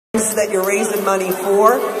programs that you're raising money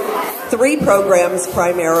for. 3 programs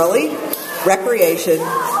primarily: recreation,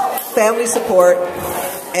 family support,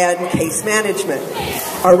 and case management.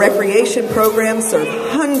 Our recreation programs serve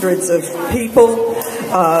hundreds of people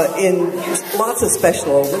in lots of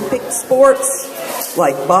Special Olympic sports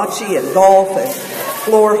like bocce and golf and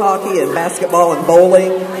floor hockey and basketball and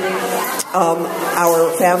bowling.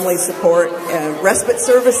 Our family support and respite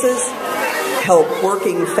services help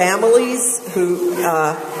working families who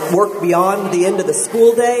work beyond the end of the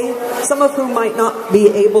school day, some of whom might not be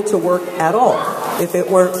able to work at all if it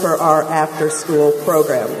weren't for our after-school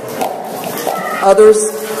program.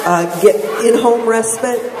 Others get in-home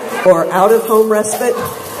respite or out-of-home respite,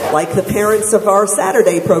 like the parents of our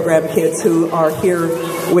Saturday program kids who are here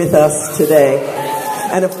with us today.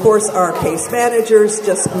 And of course, our case managers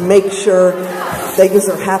just make sure things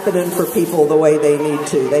are happening for people the way they need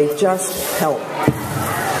to. They just help.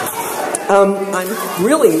 I'm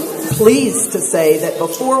really pleased to say that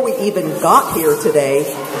before we even got here today,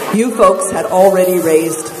 you folks had already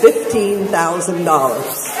raised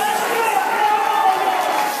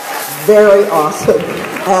 $15,000. Very awesome.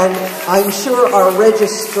 And I'm sure our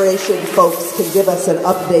registration folks can give us an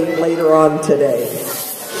update later on today.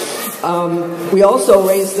 We also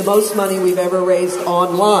raised the most money we've ever raised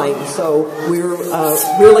online, so we're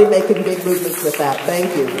really making big movements with that.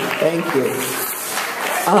 Thank you. Thank you.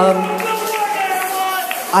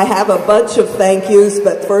 I have a bunch of thank yous,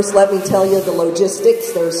 but first let me tell you the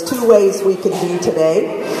logistics. There's 2 ways we can do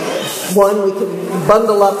today. One, we can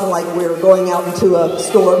bundle up like we're going out into a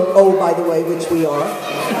store, oh, by the way, which we are,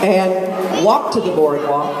 and walk to the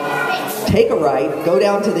boardwalk, take a right, go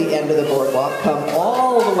down to the end of the boardwalk, come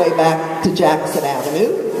all the way back to Jackson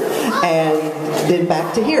Avenue, and then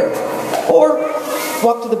back to here. Or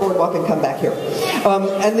walk to the boardwalk and come back here.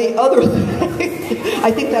 And the other thing,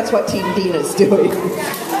 I think that's what Team Dina's doing.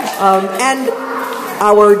 And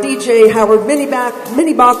our DJ, Howard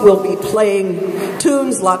Minibach, will be playing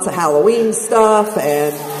tunes, lots of Halloween stuff,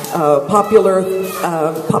 and popular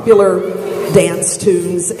dance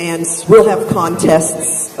tunes, and we'll have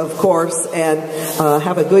contests, of course, and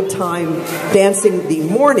have a good time dancing the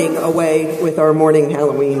morning away with our morning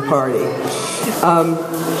Halloween party.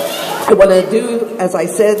 I want to do, as I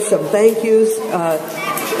said, some thank yous.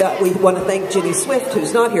 We want to thank Ginny Swift,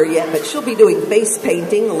 who's not here yet, but she'll be doing face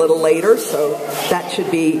painting a little later, so that should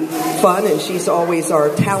be fun, and she's always our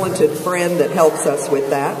talented friend that helps us with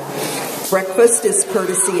that. Breakfast is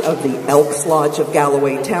courtesy of the Elks Lodge of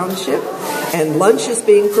Galloway Township, and lunch is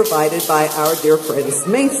being provided by our dear friends,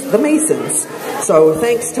 the Masons. So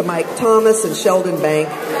thanks to Mike Thomas and Sheldon Bank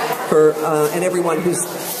and everyone who's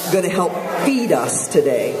going to help feed us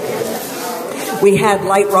today. We had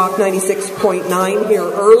Light Rock 96.9 here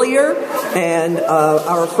earlier, and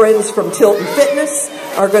our friends from Tilton Fitness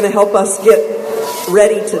are going to help us get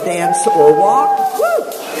ready to dance or walk.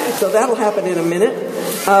 Woo! So that'll happen in a minute.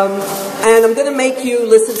 And I'm going to make you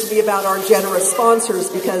listen to me about our generous sponsors,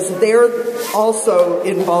 because they're also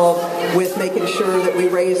involved with making sure that we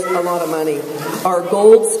raise a lot of money. Our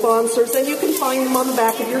gold sponsors, and you can find them on the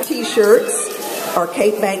back of your t-shirts, are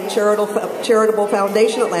Cape Bank Charitable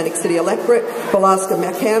Foundation, Atlantic City Electric, Velasca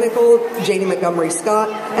Mechanical, Janie Montgomery Scott,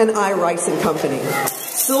 and I. Rice & Company.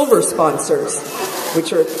 Silver sponsors,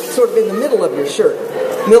 which are sort of in the middle of your shirt: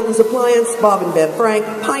 Milton's Appliance, Bob and Bev Frank,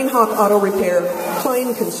 Pine Hawk Auto Repair,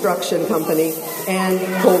 Klein Construction Company, and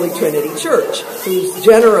Holy Trinity Church, who's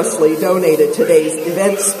generously donated today's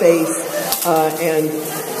event space, and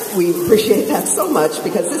we appreciate that so much,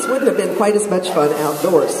 because this wouldn't have been quite as much fun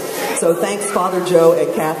outdoors. So thanks, Father Joe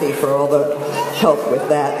and Kathy, for all the help with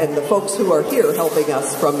that, and the folks who are here helping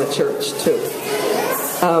us from the church, too.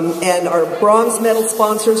 And our bronze medal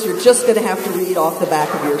sponsors, you're just going to have to read off the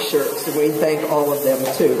back of your shirts, and we thank all of them,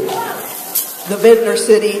 too. The Ventnor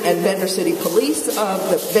City and Ventnor City Police,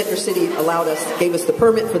 the Ventnor City gave us the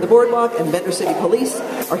permit for the boardwalk, and Ventnor City Police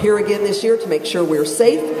are here again this year to make sure we're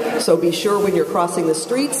safe. So be sure when you're crossing the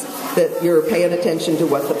streets that you're paying attention to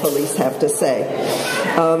what the police have to say.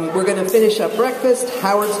 We're going to finish up breakfast.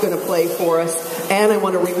 Howard's going to play for us. And I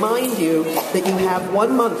want to remind you that you have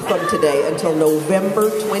 1 month from today until November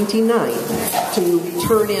 29th to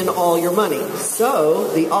turn in all your money. So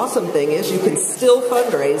the awesome thing is you can still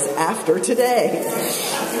fundraise after today.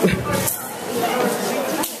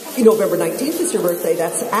 November 19th is your birthday.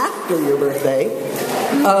 That's after your birthday.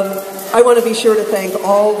 I want to be sure to thank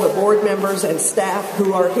all the board members and staff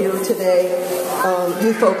who are here today.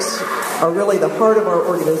 You folks are really the heart of our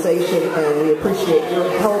organization, and we appreciate your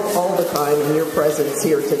help all the time and your presence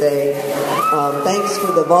here today. Thanks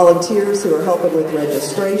for the volunteers who are helping with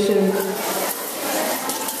registration.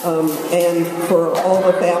 and for all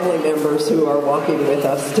the family members who are walking with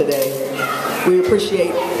us today. We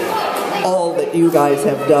appreciate all that you guys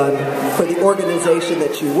have done for the organization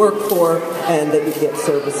that you work for and that you get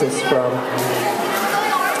services from.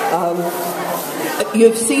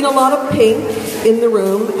 You've seen a lot of pink in the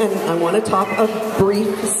room, and I want to talk a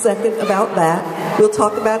brief second about that. We'll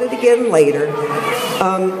talk about it again later.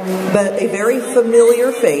 But a very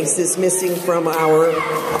familiar face is missing from our,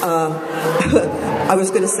 I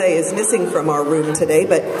was going to say is missing from our room today,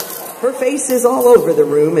 but her face is all over the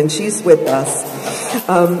room, and she's with us.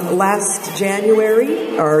 Last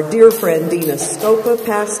January, our dear friend Dina Scopa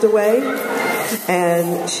passed away,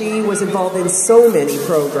 and she was involved in so many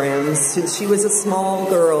programs. Since she was a small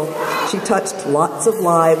girl, she touched lots of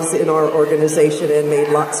lives in our organization and made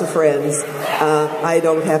lots of friends. I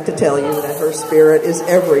don't have to tell you that her spirit is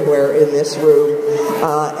everywhere in this room.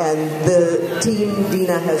 And the team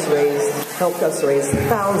Dina has helped us raise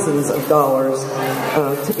thousands of dollars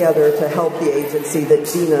together to help the agency that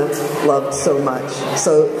Dina loved so much.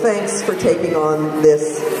 So thanks for taking on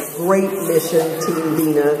this great mission, Team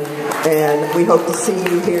Dina, and we hope to see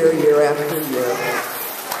you here year after year.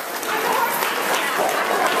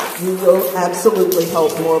 You will absolutely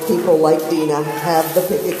help more people like Dina have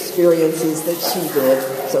the experiences that she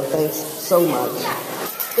did, so thanks so much.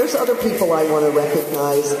 There's other people I want to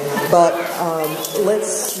recognize, but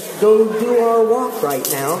let's go do our walk right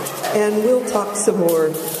now, and we'll talk some more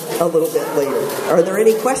a little bit later. Are there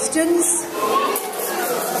any questions?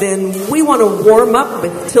 Then we want to warm up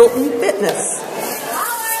with Tilton Fitness.